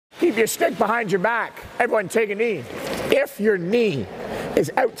Keep your stick behind your back. Everyone take a knee. If your knee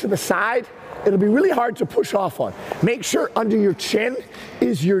is out to the side, it'll be really hard to push off on. Make sure under your chin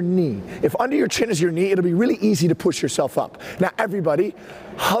is your knee. If under your chin is your knee, it'll be really easy to push yourself up. Now everybody,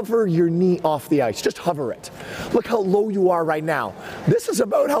 hover your knee off the ice. Just hover it. Look how low you are right now. This is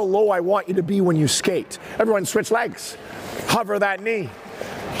about how low I want you to be when you skate. Everyone switch legs. Hover that knee.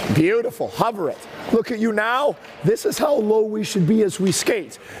 Beautiful, hover it. Look at you now. This is how low we should be as we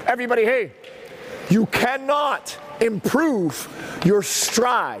skate. Everybody, hey, you cannot improve your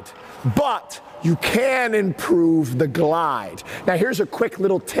stride, but you can improve the glide. Now here's a quick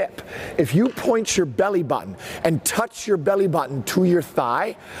little tip. If you point your belly button and touch your belly button to your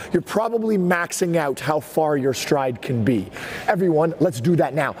thigh, you're probably maxing out how far your stride can be. Everyone, let's do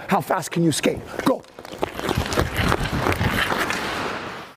that now. How fast can you skate? Go.